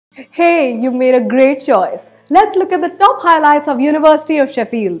Hey, you made a great choice. Let's look at the top highlights of University of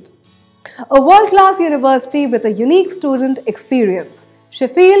Sheffield. A world-class university with a unique student experience.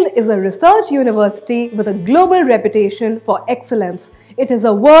 Sheffield is a research university with a global reputation for excellence. It is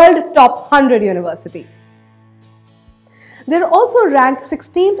a world top 100 university. They are also ranked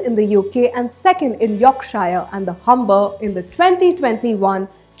 16th in the UK and 2nd in Yorkshire and the Humber in the 2021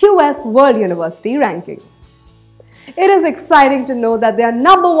 QS World University Rankings. It is exciting to know that they are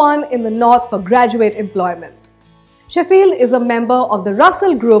number 1 in the North for graduate employment. Sheffield is a member of the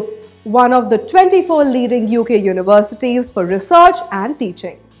Russell Group, one of the 24 leading UK universities for research and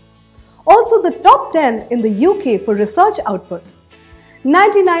teaching. Also the top 10 in the UK for research output.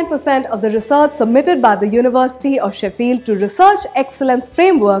 99% of the research submitted by the University of Sheffield to Research Excellence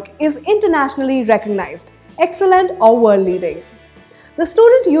Framework is internationally recognized, excellent or world-leading. The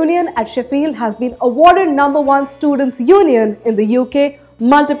Student Union at Sheffield has been awarded number 1 Students' Union in the UK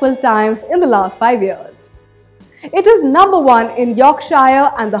multiple times in the last 5 years. It is number 1 in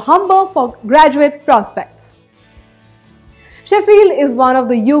Yorkshire and the Humber for graduate prospects. Sheffield is one of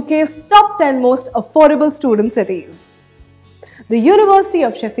the UK's top 10 most affordable student cities. The University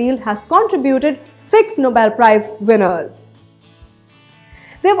of Sheffield has contributed 6 Nobel Prize winners.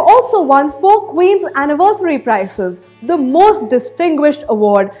 They have also won 4 Queen's Anniversary Prizes, the most distinguished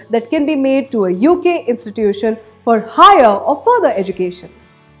award that can be made to a UK institution for higher or further education.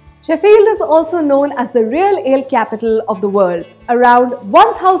 Sheffield is also known as the real ale capital of the world. Around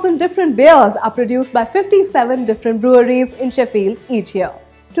 1,000 different beers are produced by 57 different breweries in Sheffield each year.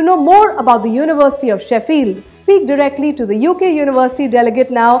 To know more about the University of Sheffield, speak directly to the UK University Delegate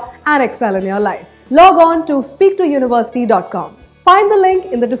now and excel in your life. Log on to speaktouniversity.com. Find the link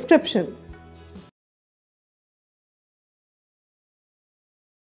in the description.